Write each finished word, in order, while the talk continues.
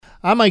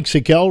I'm Mike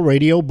Sikel,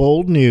 Radio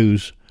Bold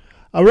News.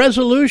 A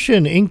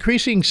resolution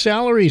increasing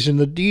salaries in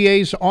the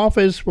DA's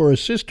office for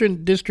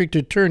assistant district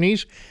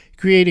attorneys,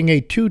 creating a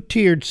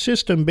two-tiered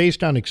system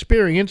based on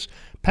experience,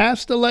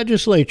 passed the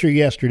legislature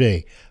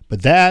yesterday.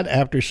 But that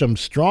after some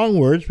strong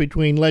words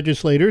between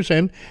legislators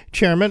and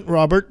Chairman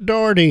Robert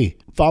Daugherty.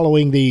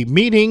 Following the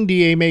meeting,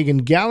 DA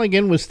Megan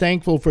Galligan was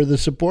thankful for the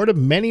support of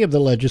many of the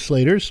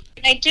legislators.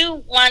 I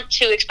do want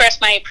to express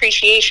my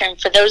appreciation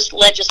for those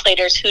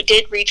legislators who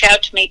did reach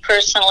out to me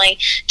personally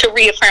to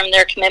reaffirm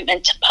their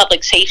commitment to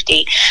public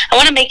safety. I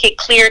want to make it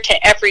clear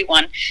to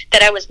everyone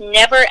that I was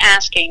never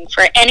asking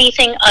for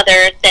anything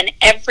other than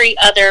every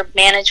other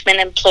management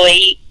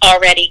employee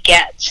already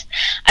gets.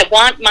 I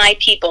want my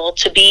people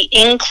to be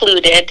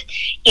included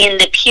in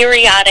the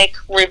periodic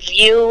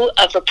review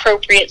of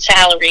appropriate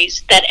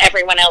salaries that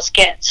everyone else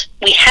gets.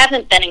 We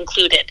haven't been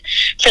included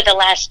for the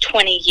last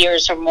 20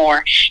 years or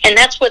more, and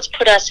that's what's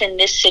put us in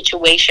this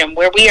situation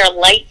where we are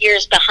light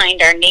years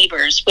behind our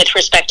neighbors with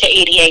respect to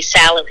ADA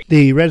salary.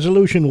 The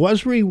resolution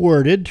was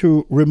reworded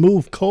to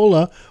remove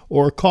COLA,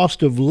 or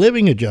cost of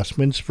living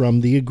adjustments,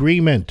 from the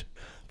agreement.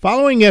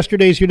 Following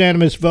yesterday's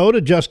unanimous vote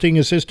adjusting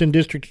Assistant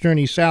District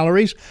Attorney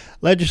salaries,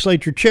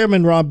 Legislature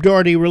Chairman Rob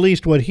Daugherty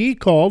released what he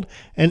called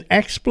an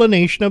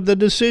explanation of the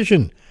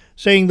decision,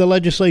 saying the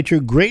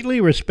legislature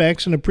greatly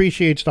respects and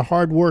appreciates the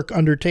hard work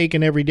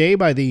undertaken every day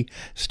by the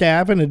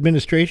staff and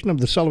administration of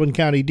the Sullivan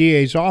County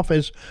DA's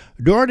office.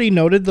 Daugherty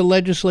noted the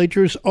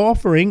legislature is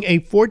offering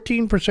a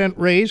 14%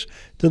 raise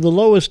to the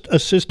lowest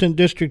Assistant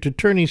District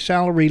Attorney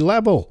salary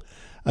level.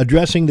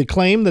 Addressing the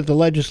claim that the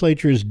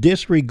legislature is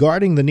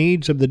disregarding the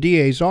needs of the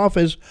DA's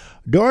office,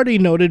 Daugherty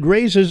noted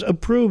raises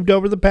approved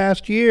over the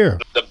past year.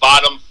 The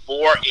bottom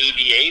four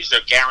ADAs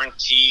are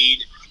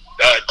guaranteed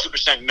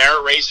 2%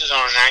 merit raises on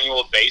an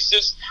annual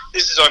basis.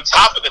 This is on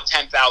top of the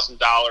 $10,000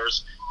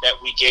 that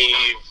we gave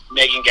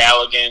Megan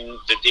Galligan,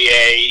 the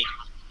DA,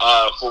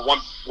 for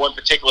one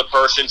particular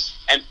person,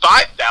 and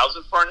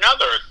 $5,000 for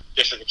another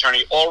district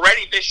attorney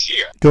already this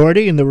year.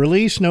 Daugherty in the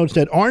release notes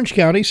that Orange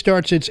County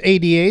starts its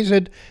ADAs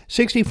at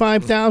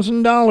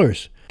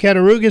 $65,000.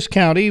 Cattaraugus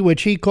County,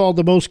 which he called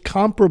the most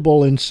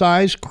comparable in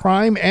size,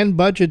 crime, and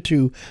budget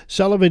to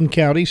Sullivan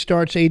County,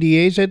 starts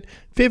ADAs at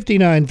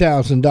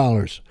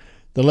 $59,000.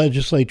 The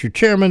legislature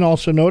chairman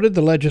also noted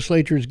the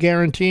legislature is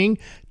guaranteeing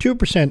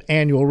 2%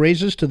 annual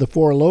raises to the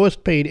four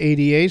lowest paid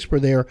ADAs for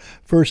their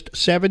first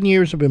 7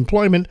 years of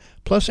employment,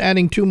 plus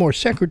adding 2 more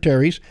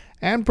secretaries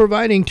and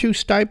providing 2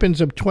 stipends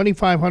of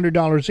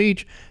 $2,500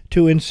 each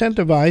to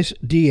incentivize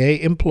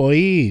DA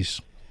employees.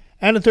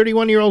 And a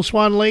 31-year-old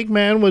Swan Lake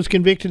man was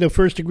convicted of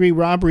first-degree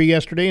robbery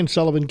yesterday in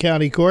Sullivan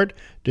County Court.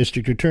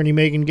 District Attorney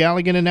Megan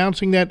Galligan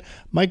announcing that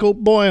Michael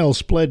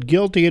Boyles pled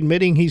guilty,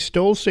 admitting he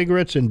stole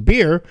cigarettes and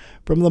beer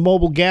from the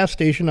mobile gas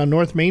station on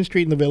North Main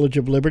Street in the Village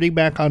of Liberty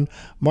back on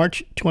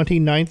March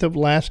 29th of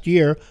last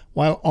year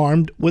while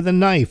armed with a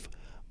knife.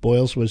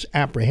 Boyles was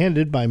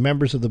apprehended by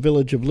members of the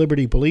Village of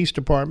Liberty Police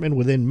Department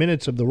within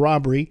minutes of the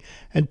robbery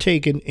and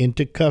taken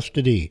into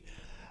custody.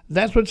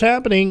 That's what's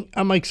happening.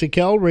 I'm Mike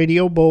Sikel,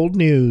 Radio Bold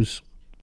News.